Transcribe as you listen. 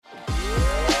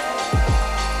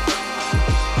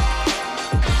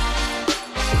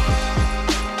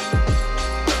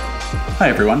Hi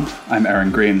everyone, I'm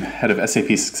Aaron Green, Head of SAP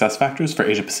SuccessFactors for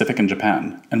Asia Pacific and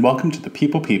Japan, and welcome to the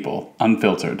People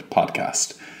Unfiltered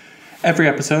podcast. Every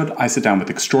episode, I sit down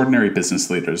with extraordinary business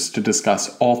leaders to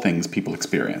discuss all things people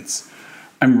experience.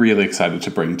 I'm really excited to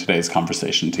bring today's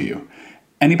conversation to you.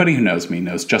 Anybody who knows me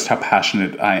knows just how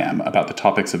passionate I am about the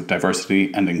topics of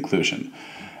diversity and inclusion.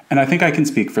 And I think I can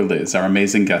speak for Liz, our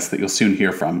amazing guest that you'll soon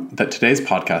hear from, that today's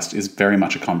podcast is very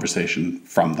much a conversation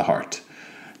from the heart.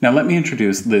 Now let me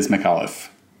introduce Liz McAuliffe,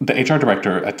 the HR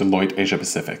Director at Deloitte Asia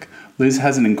Pacific. Liz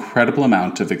has an incredible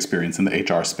amount of experience in the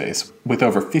HR space, with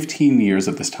over 15 years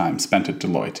of this time spent at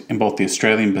Deloitte in both the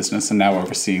Australian business and now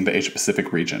overseeing the Asia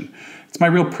Pacific region. It's my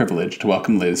real privilege to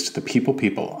welcome Liz to the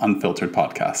People Unfiltered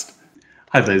podcast.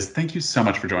 Hi Liz, thank you so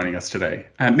much for joining us today.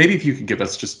 Maybe if you could give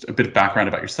us just a bit of background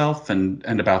about yourself and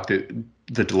about the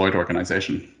Deloitte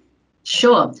organization.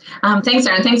 Sure. Thanks,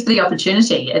 Aaron. Thanks for the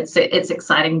opportunity. It's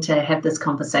exciting to have this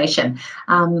conversation.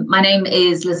 My name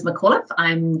is Liz McAuliffe.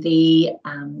 I'm the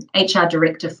HR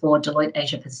Director for Deloitte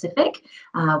Asia Pacific,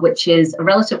 which is a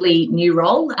relatively new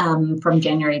role from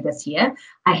January this year.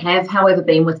 I have, however,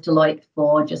 been with Deloitte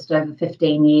for just over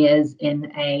 15 years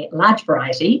in a large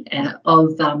variety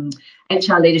of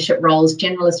HR leadership roles,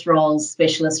 generalist roles,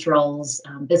 specialist roles,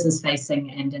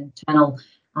 business-facing and internal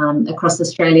across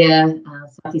Australia,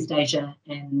 Southeast Asia,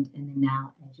 and then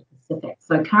now Asia Pacific.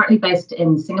 So currently based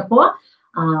in Singapore,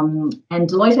 and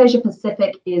Deloitte Asia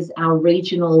Pacific is our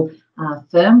regional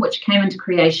firm, which came into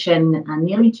creation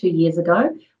nearly 2 years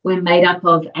ago. We're made up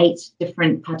of 8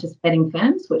 different participating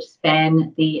firms, which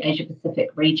span the Asia Pacific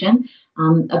region,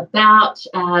 about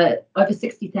over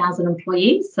 60,000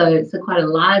 employees, so quite a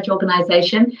large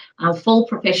organisation, full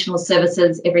professional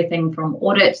services, everything from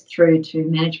audit through to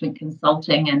management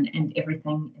consulting and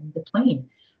everything in between.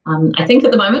 I think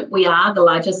at the moment we are the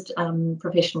largest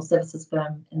professional services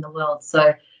firm in the world,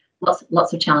 so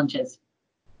lots of challenges.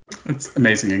 It's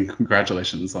amazing, and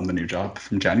congratulations on the new job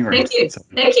from January. Thank you.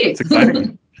 Thank you. It's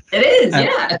exciting. It is,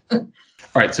 yeah. All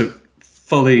right, so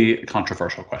fully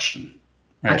controversial question.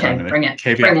 Right? Okay, I'm going bring to it.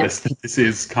 caveat this. This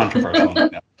is controversial.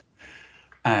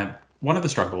 One of the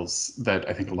struggles that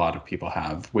I think a lot of people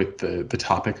have with the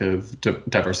topic of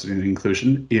diversity and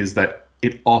inclusion is that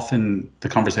the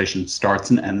conversation starts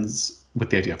and ends with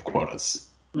the idea of quotas,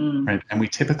 right? And we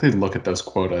typically look at those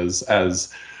quotas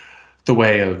as the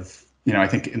way of, I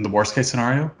think in the worst case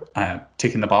scenario,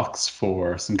 ticking the box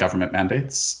for some government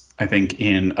mandates. I think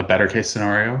in a better case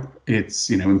scenario, it's,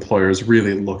 employers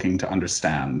really looking to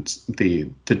understand the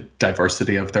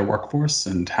diversity of their workforce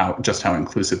and how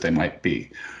inclusive they might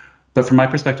be. But from my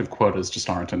perspective, quotas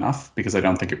just aren't enough, because I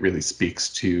don't think it really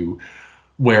speaks to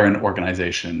where an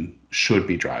organization should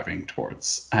be driving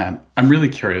towards. I'm really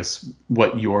curious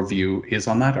what your view is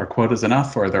on that. Are quotas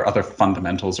enough, or are there other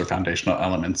fundamentals or foundational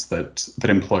elements that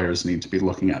employers need to be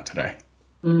looking at today?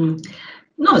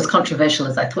 Not as controversial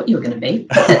as I thought you were going to be,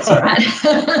 but that's all right.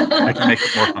 I can make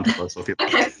it more controversial if you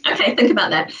like. Okay, think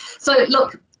about that. So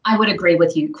look, I would agree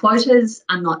with you. Quotas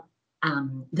are not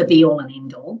the be-all and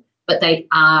end-all, but they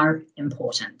are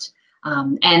important.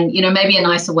 And, maybe a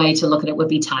nicer way to look at it would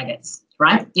be targets,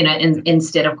 right?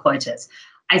 Instead of quotas.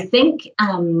 I think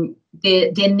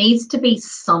there needs to be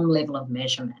some level of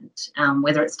measurement,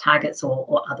 whether it's targets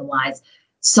or otherwise,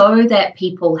 so that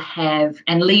people have,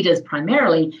 and leaders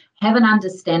primarily, have an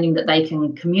understanding that they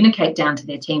can communicate down to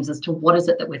their teams as to what is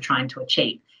it that we're trying to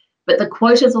achieve. But the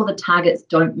quotas or the targets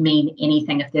don't mean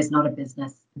anything if there's not a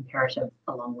business imperative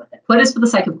along with it. Quotas for the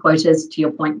sake of quotas, to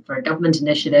your point, for a government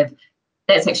initiative,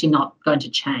 that's actually not going to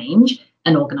change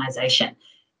an organisation.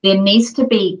 There needs to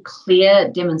be clear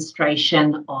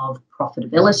demonstration of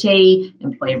profitability,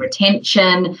 employee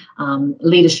retention,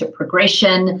 leadership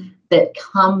progression that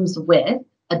comes with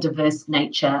a diverse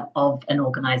nature of an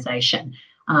organisation.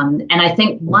 And I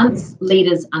think once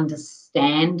leaders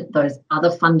understand those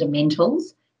other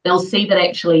fundamentals, they'll see that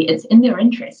actually it's in their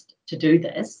interest to do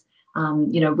this.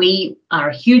 We are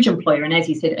a huge employer, and as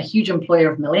you said, a huge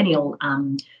employer of millennial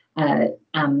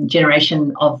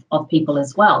generation of people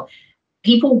as well.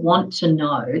 People want to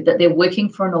know that they're working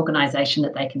for an organisation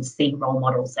that they can see role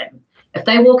models in. If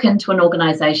they walk into an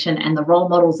organisation and the role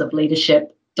models of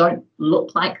leadership don't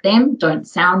look like them, don't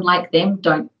sound like them,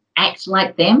 don't act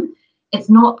like them, it's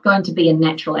not going to be a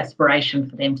natural aspiration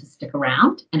for them to stick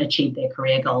around and achieve their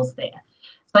career goals there.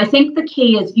 So I think the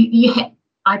key is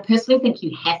I personally think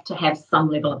you have to have some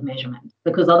level of measurement,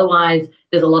 because otherwise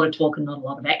there's a lot of talk and not a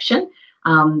lot of action.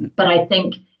 But I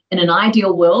think in an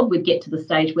ideal world, we'd get to the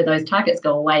stage where those targets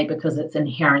go away because it's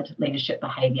inherent leadership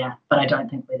behaviour, but I don't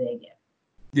think we're there yet.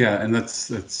 Yeah, and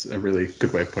that's a really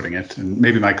good way of putting it. And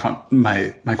maybe my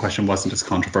question wasn't as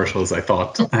controversial as I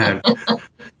thought.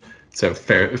 So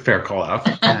fair call out.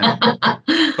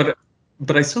 But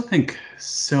but I still think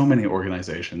so many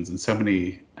organizations and so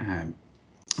many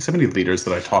leaders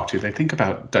that I talk to, they think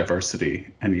about diversity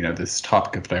and this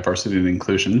topic of diversity and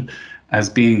inclusion as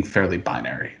being fairly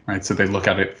binary, right? So they look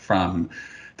at it from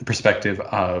the perspective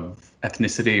of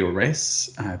ethnicity or race.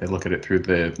 They look at it through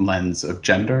the lens of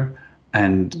gender.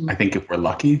 And I think if we're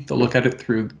lucky, they'll look at it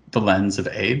through the lens of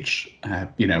age.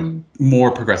 More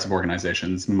progressive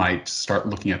organizations might start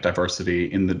looking at diversity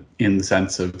in the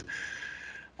sense of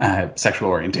sexual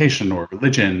orientation or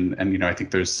religion. And I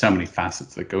think there's so many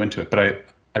facets that go into it. But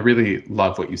I really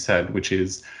love what you said, which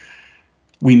is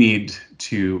we need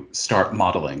to start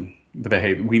modeling the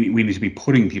behavior. We need to be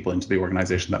putting people into the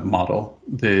organization that model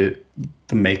the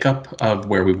makeup of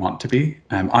where we want to be.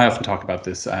 I often talk about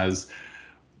this as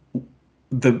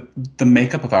the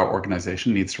makeup of our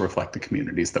organization needs to reflect the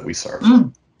communities that we serve.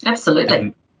 Absolutely.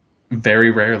 And very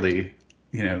rarely,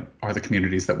 are the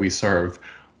communities that we serve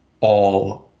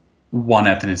all one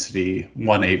ethnicity,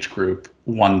 one age group,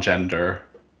 one gender,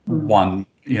 one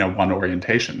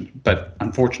orientation. But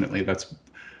unfortunately, that's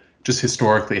just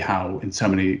historically how in so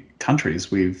many countries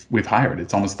we've hired.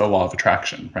 It's almost the law of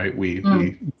attraction, right? We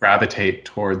gravitate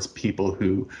towards people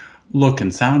who look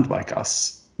and sound like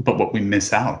us. But what we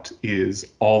miss out is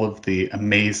all of the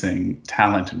amazing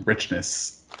talent and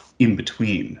richness in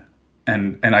between.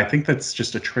 And I think that's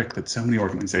just a trick that so many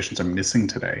organizations are missing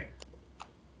today.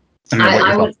 I don't know what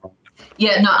your thoughts are.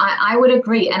 Yeah, no, I would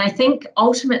agree. And I think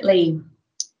ultimately,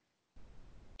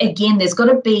 again, there's got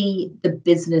to be the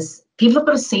business. People have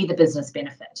got to see the business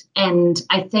benefit. And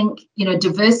I think,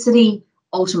 diversity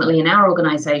ultimately in our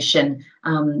organization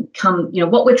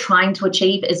what we're trying to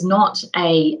achieve is not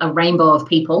a rainbow of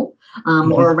people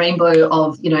or a rainbow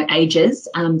of, ages.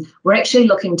 We're actually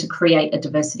looking to create a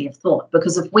diversity of thought,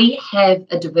 because if we have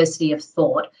a diversity of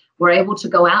thought, we're able to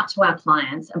go out to our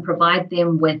clients and provide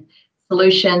them with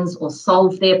solutions or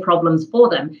solve their problems for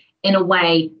them in a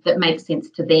way that makes sense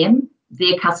to them,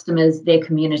 their customers, their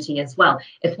community as well.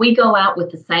 If we go out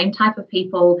with the same type of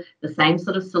people, the same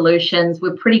sort of solutions,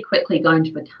 we're pretty quickly going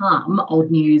to become old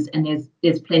news, and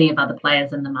there's plenty of other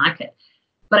players in the market.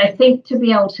 But I think to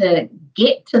be able to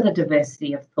get to the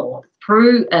diversity of thought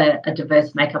through a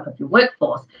diverse makeup of your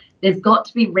workforce, there's got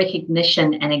to be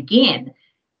recognition and, again,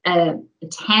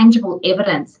 tangible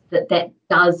evidence that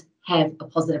does have a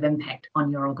positive impact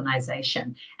on your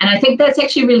organization. And I think that's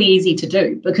actually really easy to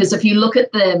do, because if you look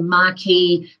at the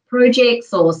marquee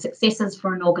projects or successes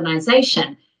for an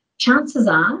organization, chances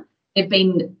are they've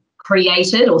been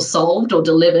created or solved or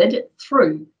delivered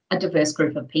through a diverse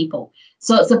group of people.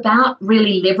 So it's about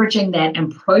really leveraging that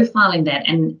and profiling that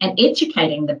and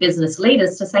educating the business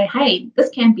leaders to say, hey, this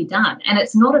can be done. And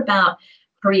it's not about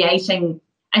creating.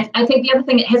 I think the other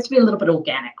thing, it has to be a little bit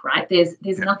organic, right?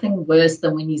 There's nothing worse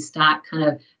than when you start kind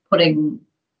of putting,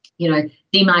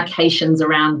 demarcations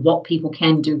around what people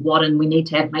can do what, and we need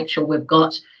to make sure we've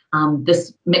got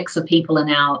this mix of people in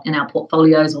our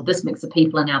portfolios, or this mix of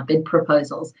people in our bid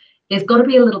proposals. There's got to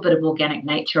be a little bit of organic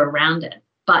nature around it.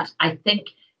 But I think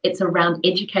it's around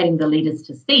educating the leaders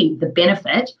to see the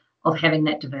benefit of having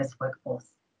that diverse workforce.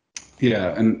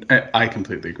 Yeah, and I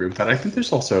completely agree with that. I think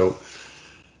there's almost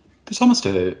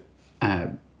a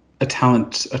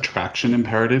talent attraction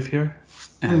imperative here.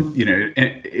 And,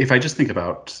 if I just think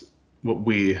about what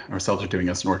we ourselves are doing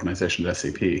as an organization at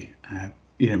SAP,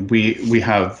 we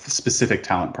have specific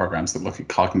talent programs that look at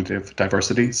cognitive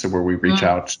diversity. So where we reach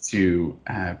out to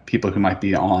people who might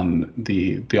be on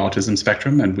the autism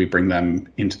spectrum, and we bring them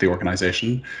into the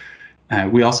organization.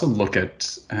 We also look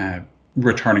at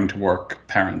returning to work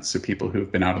parents, so people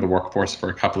who've been out of the workforce for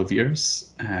a couple of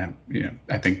years.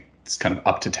 I think it's kind of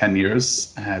up to 10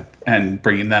 years, and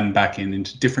bringing them back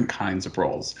into different kinds of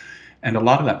roles. And a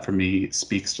lot of that for me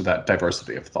speaks to that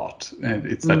diversity of thought.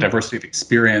 It's that diversity of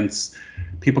experience,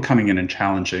 people coming in and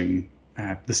challenging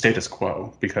the status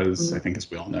quo, because I think, as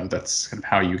we all know, that's kind of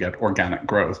how you get organic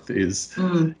growth is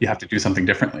you have to do something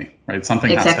differently, right?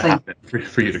 Something has to happen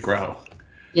for you to grow.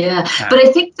 Yeah, but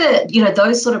I think that,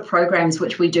 those sort of programs,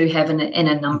 which we do have in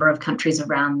a number of countries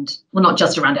around, well, not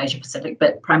just around Asia Pacific,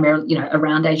 but primarily,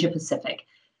 around Asia Pacific,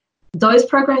 those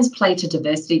programs play to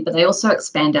diversity, but they also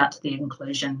expand out to the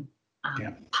inclusion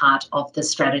part of the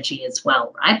strategy as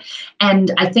well, right?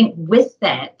 And I think with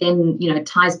that, then, it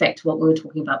ties back to what we were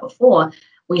talking about before.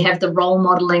 We have the role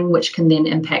modeling, which can then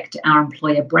impact our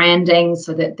employer branding,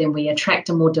 so that then we attract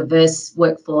a more diverse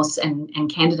workforce and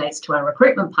candidates to our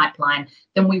recruitment pipeline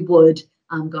than we would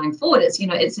going forward.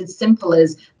 It's as simple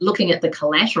as looking at the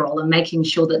collateral and making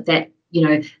sure that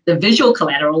the visual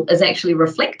collateral is actually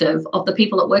reflective of the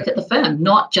people that work at the firm,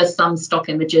 not just some stock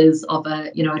images of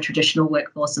a traditional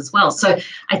workforce as well. So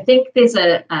I think there's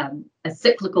a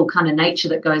cyclical kind of nature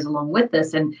that goes along with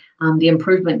this, and the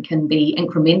improvement can be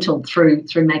incremental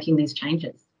through making these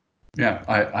changes. Yeah,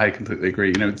 I completely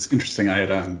agree. It's interesting. I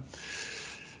had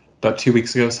about 2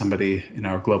 weeks ago, somebody in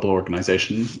our global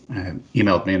organization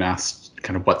emailed me and asked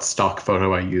kind of what stock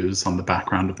photo I use on the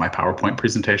background of my PowerPoint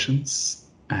presentations.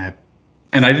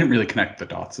 And I didn't really connect the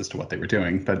dots as to what they were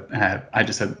doing, but I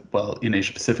just said, well, in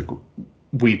Asia Pacific,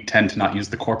 we tend to not use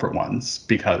the corporate ones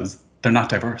because they're not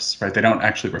diverse, right? They don't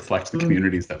actually reflect the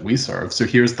communities that we serve. So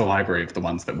here's the library of the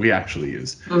ones that we actually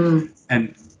use.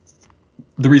 And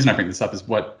the reason I bring this up is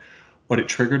what it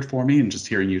triggered for me, and just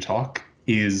hearing you talk,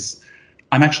 is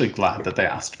I'm actually glad that they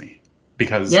asked me,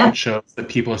 because it shows that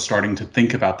people are starting to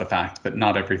think about the fact that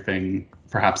not everything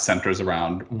perhaps centers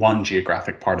around one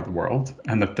geographic part of the world,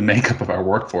 and that the makeup of our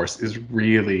workforce is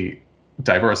really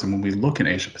diverse. And when we look in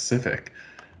Asia Pacific,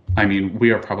 I mean,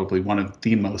 we are probably one of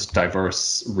the most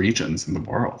diverse regions in the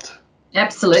world.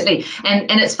 Absolutely.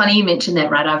 And it's funny you mentioned that,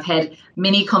 right? I've had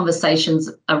many conversations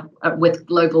with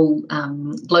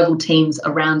global teams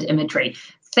around imagery.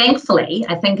 Thankfully,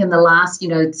 I think in the last,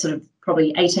 sort of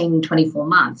probably 18, 24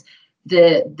 months,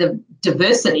 the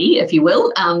diversity, if you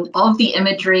will, of the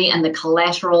imagery and the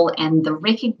collateral and the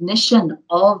recognition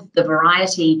of the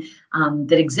variety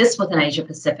that exists within Asia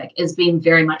Pacific is being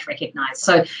very much recognized.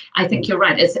 So I think you're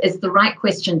right. It's the right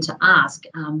question to ask.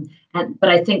 But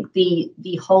I think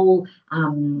the whole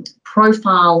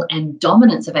profile and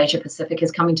dominance of Asia Pacific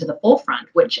is coming to the forefront,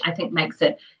 which I think makes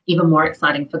it even more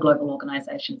exciting for global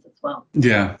organizations as well.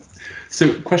 Yeah.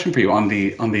 So question for you on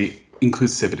the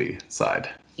inclusivity side.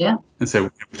 Yeah. And so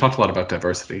we've talked a lot about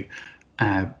diversity.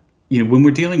 When we're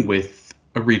dealing with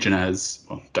a region as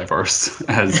diverse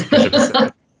as Asia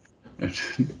Pacific,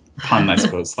 pun, I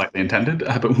suppose, slightly intended,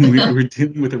 but when we're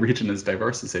dealing with a region as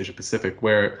diverse as Asia Pacific,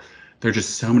 where there are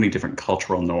just so many different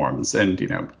cultural norms, and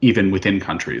even within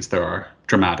countries there are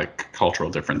dramatic cultural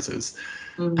differences.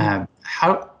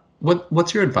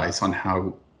 What's your advice on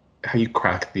how you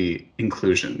crack the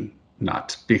inclusion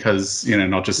nut? Because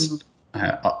and I'll just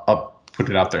I'll put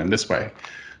it out there in this way.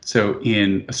 So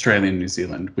in Australia and New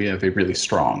Zealand, we have a really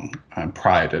strong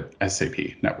Pride at SAP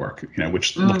network,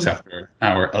 which looks after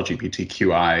our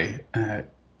LGBTQI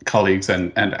colleagues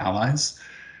and allies.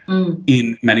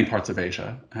 In many parts of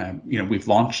Asia, we've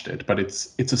launched it, but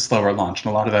it's a slower launch,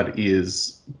 and a lot of that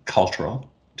is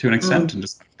cultural to an extent, and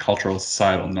just cultural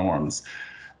societal norms.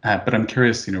 But I'm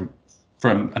curious,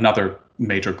 from another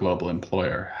major global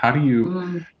employer, how do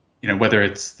you whether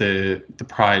it's the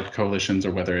Pride coalitions, or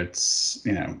whether it's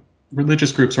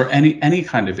religious groups, or any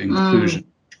kind of inclusion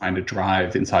trying to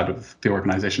drive inside of the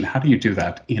organization, how do you do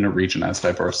that in a region as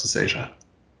diverse as Asia?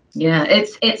 Yeah,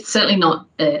 it's certainly not.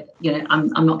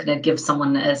 I'm not going to give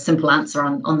someone a simple answer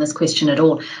on this question at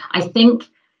all. I think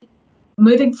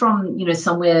moving from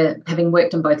somewhere, having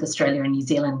worked in both Australia and New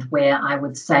Zealand, where I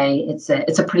would say it's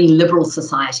a pretty liberal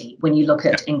society when you look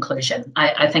at inclusion.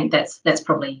 I think that's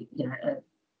probably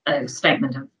a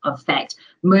statement of fact.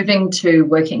 Moving to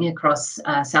working across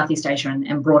Southeast Asia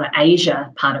and broader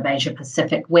Asia, part of Asia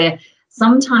Pacific, where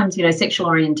sometimes sexual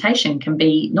orientation can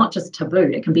be not just taboo,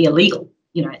 it can be illegal.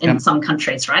 In some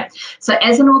countries, right? So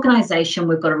as an organization,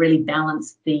 we've got to really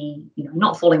balance the,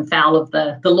 not falling foul of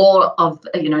the law of,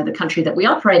 the country that we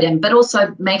operate in, but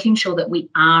also making sure that we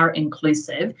are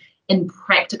inclusive in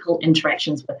practical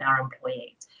interactions with our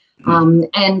employees.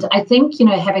 And I think,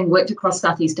 having worked across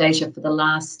Southeast Asia for the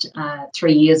last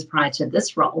 3 years prior to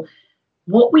this role,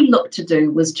 what we looked to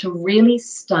do was to really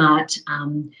start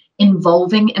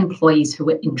involving employees who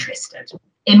were interested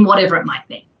in whatever it might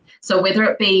be. So whether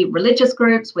it be religious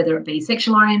groups, whether it be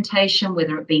sexual orientation,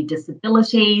 whether it be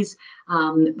disabilities,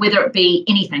 whether it be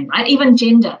anything, right? Even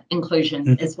gender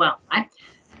inclusion as well, right?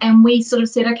 And we sort of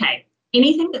said, okay,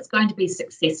 anything that's going to be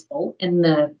successful in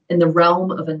the realm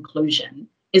of inclusion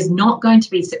is not going to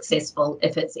be successful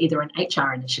if it's either an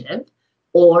HR initiative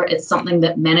or it's something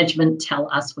that management tell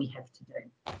us we have to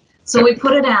do. So we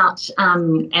put it out,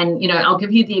 and I'll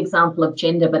give you the example of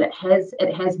gender, but it has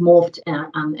morphed,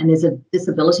 and there's a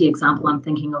disability example I'm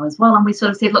thinking of as well. And we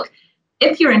sort of said, look,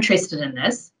 if you're interested in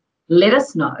this, let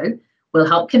us know. We'll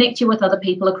help connect you with other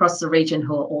people across the region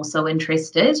who are also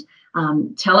interested.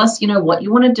 Tell us, what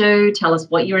you want to do. Tell us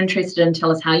what you're interested in.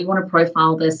 Tell us how you want to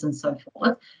profile this, and so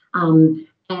forth.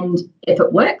 And if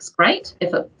it works, great.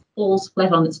 If it falls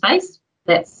flat on its face,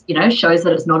 that's shows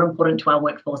that it's not important to our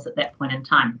workforce at that point in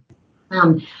time.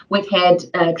 We've had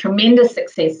tremendous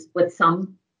success with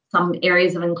some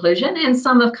areas of inclusion, and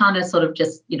some have kind of sort of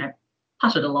just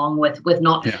putted along with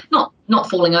not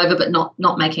falling over, but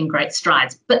not making great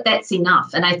strides. But that's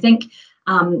enough. And I think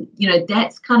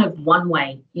that's kind of one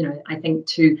way, I think,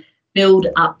 to build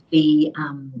up the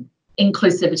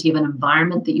inclusivity of an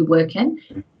environment that you work in.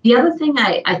 The other thing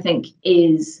I think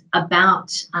is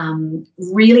about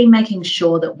really making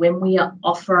sure that when we are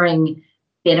offering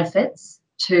benefits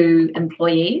to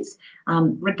employees,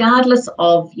 regardless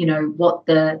of what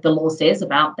the law says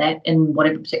about that in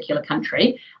whatever particular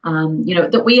country,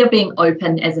 that we are being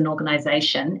open as an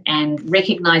organisation and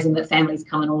recognising that families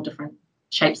come in all different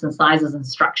shapes and sizes and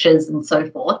structures and so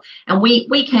forth, and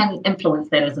we can influence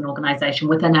that as an organisation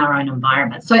within our own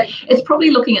environment. So it's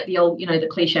probably looking at the old, the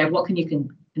cliche of what can you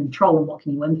control and what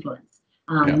can you influence.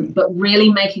 But really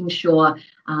making sure,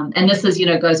 and this is,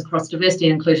 goes across diversity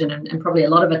and inclusion and probably a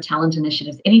lot of our talent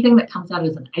initiatives, anything that comes out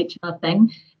as an HR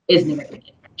thing is never going to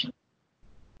get traction.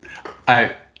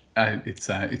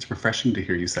 It's refreshing to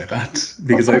hear you say that,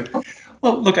 because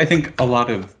I think a lot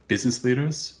of business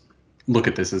leaders look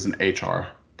at this as an HR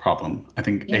problem. I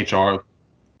think HR,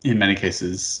 in many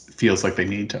cases, feels like they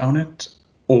need to own it,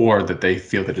 or that they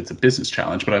feel that it's a business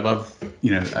challenge. But I love,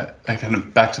 I kind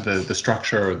of back to the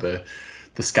structure or the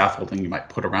scaffolding you might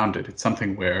put around it. It's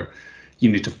something where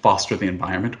you need to foster the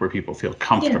environment where people feel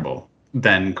comfortable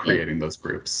then creating those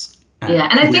groups. And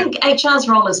I think HR's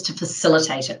role is to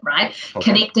facilitate it, right? Okay.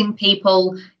 Connecting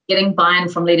people, getting buy-in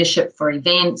from leadership for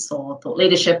events or thought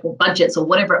leadership or budgets or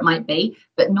whatever it might be,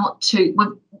 but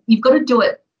you've got to do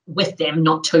it with them,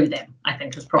 not to them, I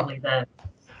think is probably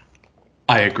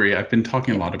I agree. I've been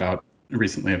talking a lot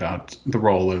recently about the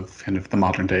role of kind of the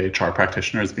modern day HR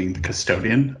practitioner as being the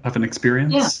custodian of an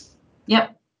experience. Yeah.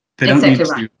 Yep. They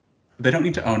don't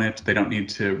need to own it. They don't need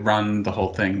to run the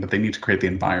whole thing, but they need to create the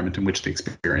environment in which the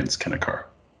experience can occur.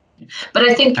 But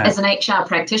I think as an HR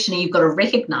practitioner, you've got to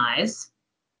recognize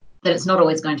that it's not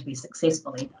always going to be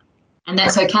successful either. And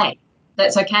that's okay.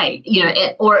 That's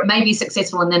okay. Or it may be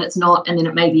successful and then it's not, and then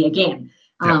it may be again.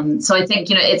 So I think,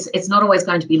 it's not always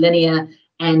going to be linear,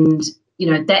 and,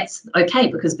 that's okay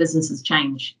because businesses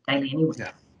change daily anyway.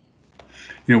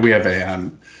 Yeah. We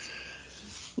have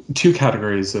two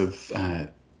categories of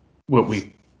what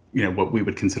we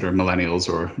would consider millennials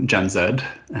or Gen Z,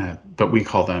 but we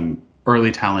call them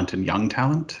early talent and young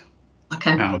talent.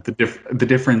 Okay. Now, the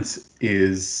difference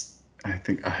is,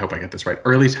 I hope I get this right.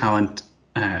 Early talent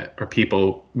are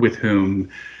people with whom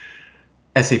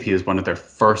SAP is one of their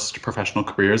first professional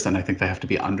careers, and I think they have to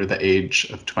be under the age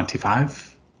of 25.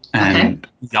 And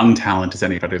young talent is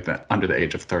anybody under the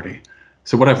age of 30.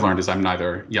 So what I've learned is I'm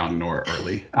neither young nor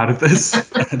early out of this.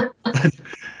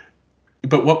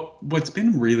 But what's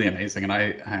been really amazing, and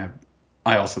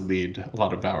I also lead a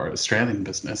lot of our Australian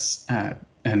business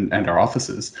and our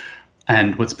offices.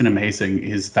 And what's been amazing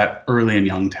is that early and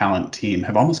young talent team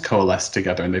have almost coalesced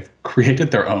together, and they've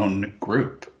created their own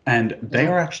group. And they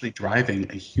are actually driving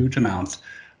a huge amount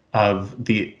of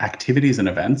the activities and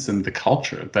events and the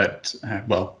culture that,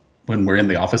 when we're in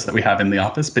the office, that we have in the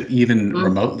office, but even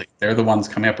remotely, they're the ones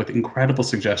coming up with incredible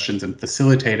suggestions and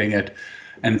facilitating it.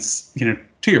 And it's,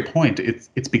 to your point,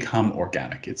 it's become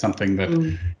organic. It's something that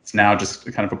it's now just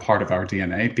kind of a part of our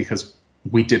DNA because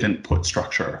we didn't put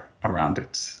structure around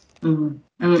it. And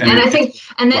I think,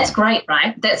 and that's great,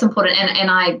 right? That's important.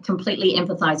 And I completely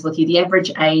empathize with you. The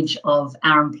average age of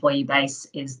our employee base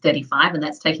is 35, and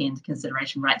that's taking into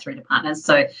consideration right through to partners.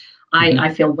 So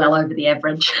I feel well over the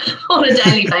average on a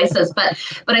daily basis. But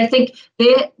I think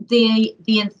the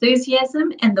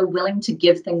enthusiasm and the willing to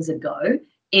give things a go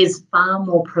is far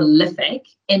more prolific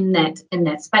in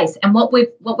that space. And what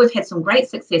we've had some great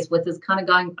success with is kind of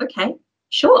going, okay,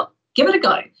 sure, give it a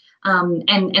go.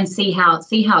 And see how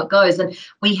it goes. And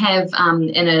we have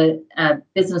in a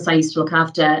business I used to look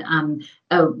after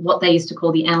what they used to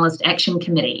call the Analyst Action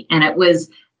Committee, and it was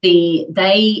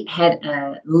they had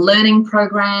a learning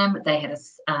program, they had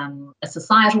a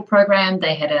societal program,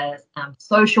 they had a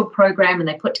social program, and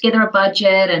they put together a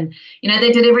budget, and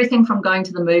they did everything from going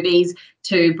to the movies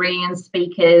to bringing in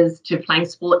speakers to playing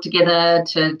sport together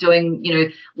to doing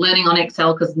learning on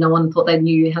Excel because no one thought they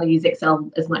knew how to use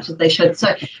Excel as much as they should.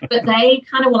 So but they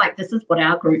kind of were like, this is what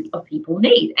our group of people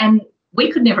need, and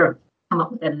we could never have come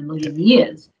up with that in a million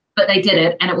years, but they did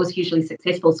it and it was hugely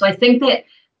successful. So I think that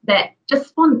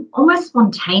just almost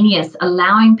spontaneous,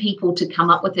 allowing people to come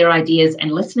up with their ideas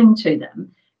and listening to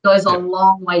them goes a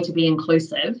long way to be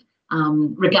inclusive,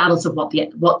 regardless of what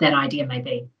that idea may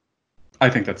be. I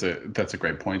think that's a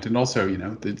great point. And also,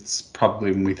 it's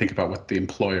probably when we think about what the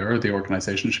employer or the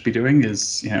organization should be doing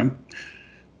is,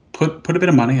 put a bit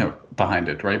of money out behind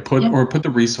it, right? Put the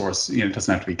resource, it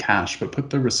doesn't have to be cash, but put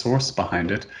the resource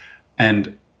behind it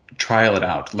and trial it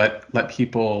out, let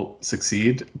people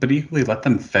succeed, but equally let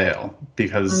them fail,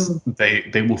 because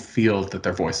they will feel that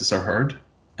their voices are heard,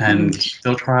 and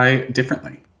they'll try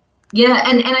differently. Yeah,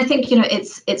 and I think,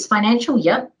 it's financial,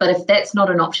 yep, but if that's not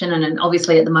an option, and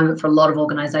obviously at the moment for a lot of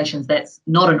organizations that's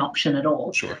not an option at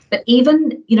all. Sure. But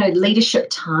even, leadership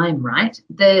time, right?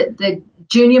 The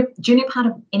junior part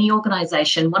of any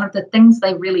organization, one of the things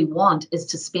they really want is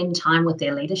to spend time with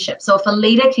their leadership. So if a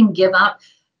leader can give up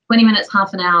 20 minutes,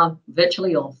 half an hour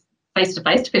virtually or face to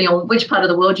face, depending on which part of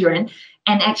the world you're in,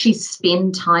 and actually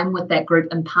spend time with that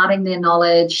group, imparting their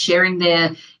knowledge, sharing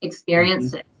their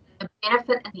experiences, the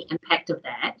benefit and the impact of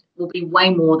that will be way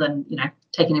more than,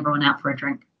 taking everyone out for a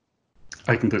drink.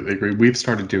 I completely agree. We've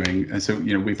started doing, so,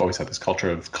 we've always had this culture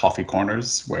of coffee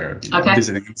corners where Okay. a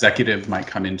visiting executive might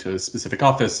come into a specific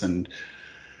office, and,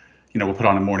 we'll put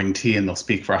on a morning tea and they'll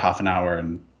speak for a half an hour.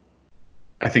 And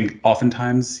I think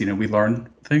oftentimes, we learn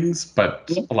things, but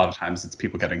a lot of times it's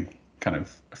people getting kind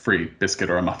of a free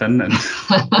biscuit or a muffin. And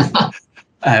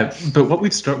but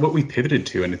what we pivoted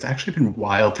to, and it's actually been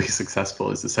wildly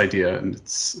successful, is this idea, and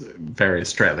it's a very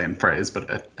Australian phrase,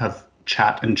 but of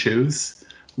chat and choose,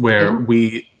 where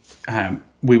we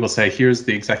will say, here's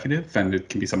the executive, and it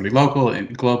can be somebody local,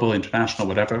 global, international,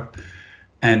 whatever,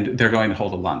 and they're going to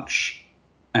hold a lunch,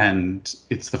 and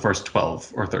it's the first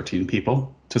 12 or 13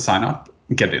 people to sign up,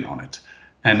 get in on it.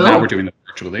 And now we're doing it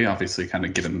virtually, obviously, kind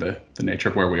of given the nature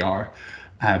of where we are.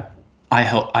 I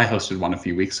hosted one a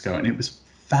few weeks ago, and it was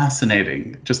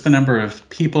fascinating, just the number of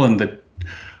people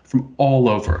from all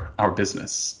over our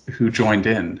business who joined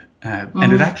in.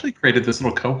 And it actually created this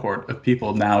little cohort of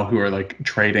people now who are like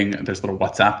trading. There's a little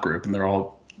WhatsApp group, and they're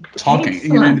all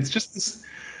talking. And it's just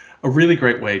a really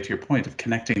great way, to your point, of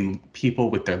connecting people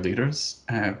with their leaders,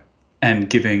 and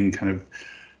giving kind of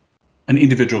an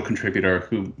individual contributor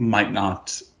who might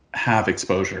not have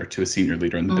exposure to a senior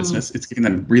leader in the business. It's giving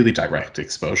them really direct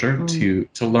exposure to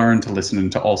learn, to listen,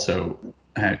 and to also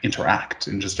interact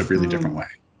in just a really different way.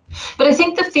 But I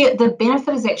think the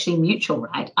benefit is actually mutual,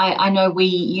 right? I know we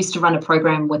used to run a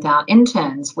program with our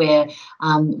interns where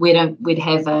we'd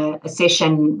have a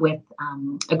session with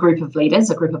a group of leaders,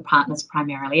 a group of partners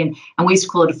primarily, and we used to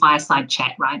call it a fireside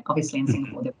chat, right? Obviously in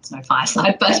Singapore there was no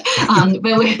fireside, but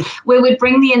where we'd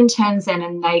bring the interns in,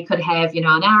 and they could have, an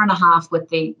hour and a half with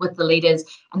the leaders,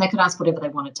 and they could ask whatever they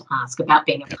wanted to ask about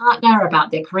being a partner,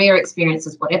 about their career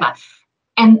experiences, whatever.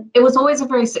 And it was always a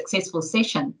very successful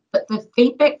session, but the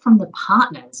feedback from the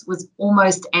partners was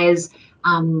almost as,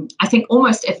 I think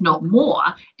almost, if not more,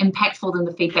 impactful than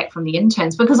the feedback from the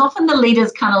interns, because often the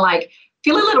leaders kind of like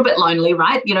feel a little bit lonely,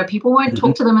 right? People won't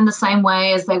talk to them in the same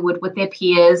way as they would with their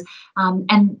peers.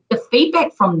 And the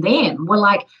feedback from them were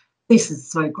like, this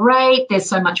is so great. There's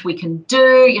so much we can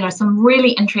do. Some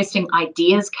really interesting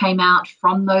ideas came out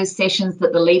from those sessions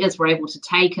that the leaders were able to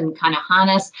take and kind of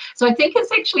harness. So I think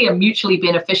it's actually a mutually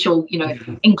beneficial,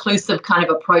 inclusive kind of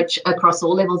approach across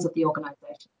all levels of the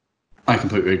organization. I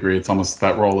completely agree. It's almost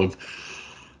that role of,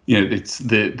 it's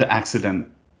the accidental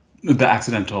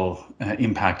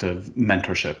impact of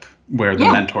mentorship, where the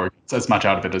mentor gets as much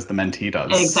out of it as the mentee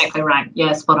does. Exactly right.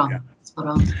 Yeah, spot on. Yeah. Spot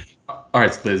on. All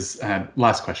right, Liz,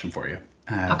 last question for you.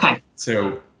 Okay.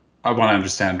 So I want to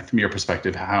understand from your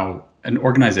perspective how an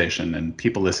organization and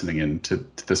people listening in to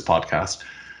this podcast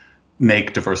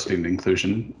make diversity and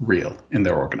inclusion real in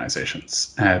their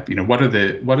organizations. What are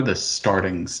the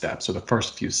starting steps, or the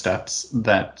first few steps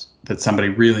that somebody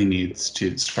really needs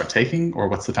to start taking, or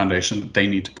what's the foundation that they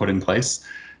need to put in place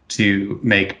to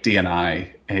make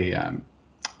D&I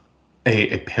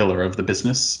a pillar of the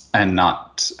business, and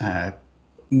not a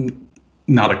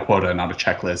quota, not a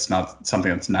checklist, not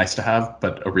something that's nice to have,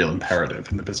 but a real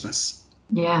imperative in the business?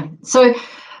 Yeah. So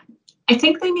I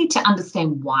think they need to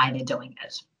understand why they're doing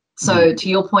it. So to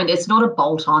your point, it's not a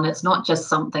bolt on. It's not just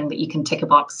something that you can tick a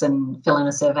box and fill in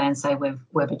a survey and say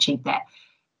we've achieved that.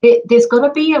 There's got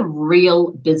to be a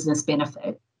real business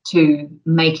benefit to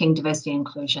making diversity and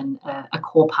inclusion a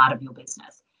core part of your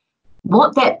business.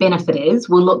 What that benefit is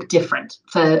will look different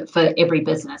for every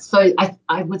business. So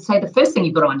I would say the first thing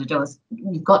you've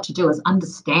got to do is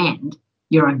understand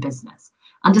your own business.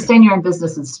 Understand your own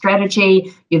business's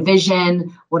strategy, your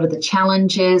vision, what are the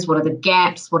challenges, what are the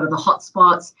gaps, what are the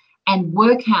hotspots, and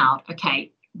work out,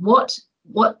 okay,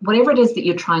 whatever it is that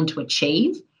you're trying to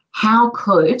achieve, how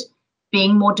could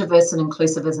being more diverse and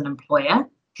inclusive as an employer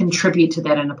contribute to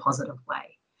that in a positive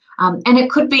way? And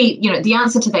it could be, the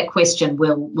answer to that question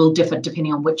will differ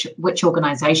depending on which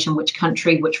organization, which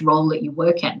country, which role that you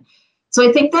work in. So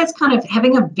I think that's kind of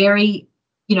having a very,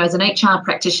 as an HR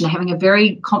practitioner, having a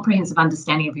very comprehensive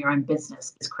understanding of your own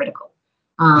business is critical.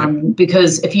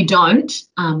 Because if you don't,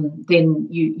 then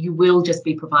you will just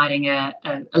be providing a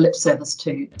lip service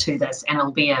to this, and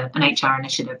it'll be an HR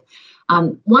initiative.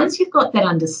 Once you've got that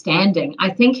understanding, I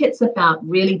think it's about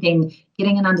really then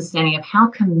getting an understanding of how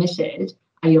committed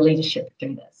are your leadership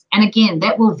to this. And again,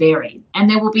 that will vary. And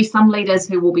there will be some leaders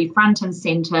who will be front and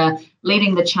center,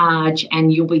 leading the charge,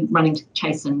 and you'll be running to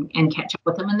chase and catch up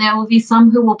with them. And there will be some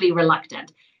who will be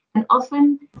reluctant. And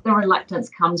often the reluctance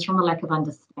comes from a lack of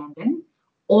understanding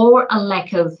or a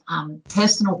lack of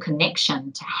personal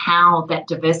connection to how that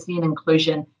diversity and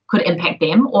inclusion could impact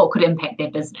them or could impact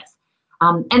their business.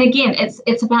 And again,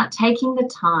 it's about taking the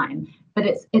time, but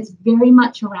it's very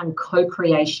much around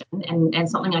co-creation and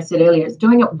something I said earlier, it's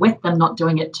doing it with them, not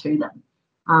doing it to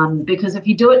them. Because if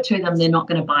you do it to them, they're not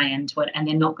going to buy into it and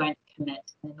they're not going to commit,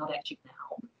 and they're not actually going to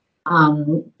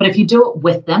help. But if you do it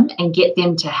with them and get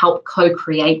them to help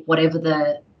co-create whatever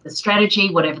the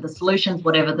strategy, whatever the solutions,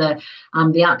 whatever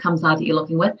the outcomes are that you're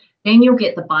looking with, then you'll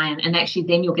get the buy-in, and actually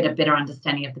then you'll get a better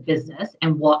understanding of the business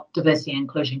and what diversity and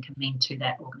inclusion can mean to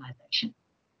that organization.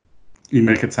 You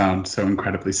make it sound so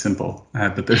incredibly simple,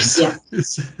 but there's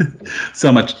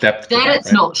so much depth to that.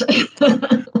 It's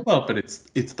right? Not. Well, but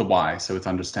it's the why. So it's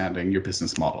understanding your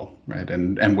business model, right?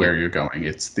 And where you're going.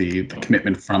 It's the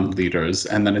commitment from leaders,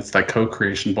 and then it's that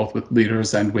co-creation both with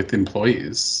leaders and with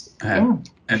employees. And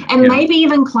maybe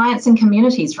even clients and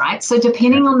communities, right? So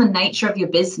depending on the nature of your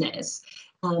business,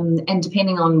 and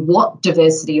depending on what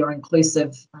diversity or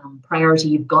inclusive priority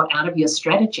you've got out of your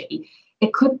strategy,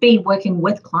 it could be working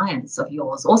with clients of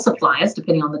yours or suppliers,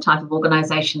 depending on the type of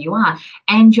organization you are,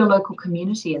 and your local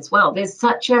community as well. There's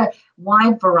such a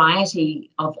wide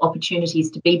variety of opportunities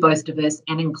to be both diverse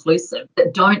and inclusive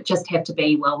that don't just have to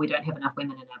be, well, we don't have enough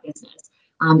women in our business.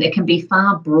 It can be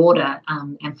far broader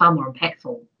and far more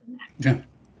impactful than that. Yeah.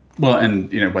 Well, and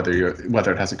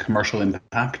whether it has a commercial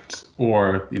impact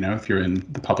or if you're in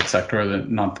the public sector or the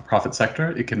non-for-profit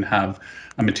sector, it can have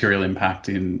a material impact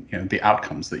in the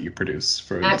outcomes that you produce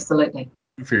for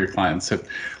your clients. So,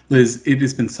 Liz, it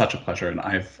has been such a pleasure, and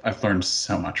I've learned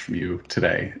so much from you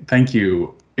today. Thank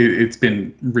you. It's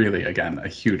been really, again, a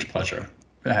huge pleasure.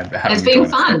 It's been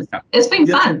fun. It's been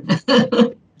fun.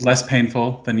 Less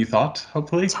painful than you thought,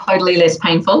 hopefully. Totally less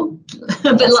painful,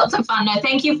 but lots of fun. No,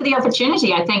 thank you for the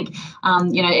opportunity. I think,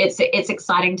 it's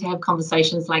exciting to have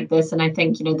conversations like this, and I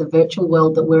think, the virtual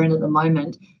world that we're in at the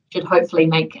moment should hopefully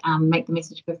make the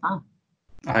message go far.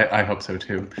 I hope so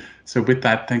too. So with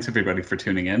that, thanks everybody for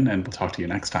tuning in, and we'll talk to you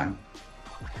next time.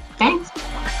 Thanks.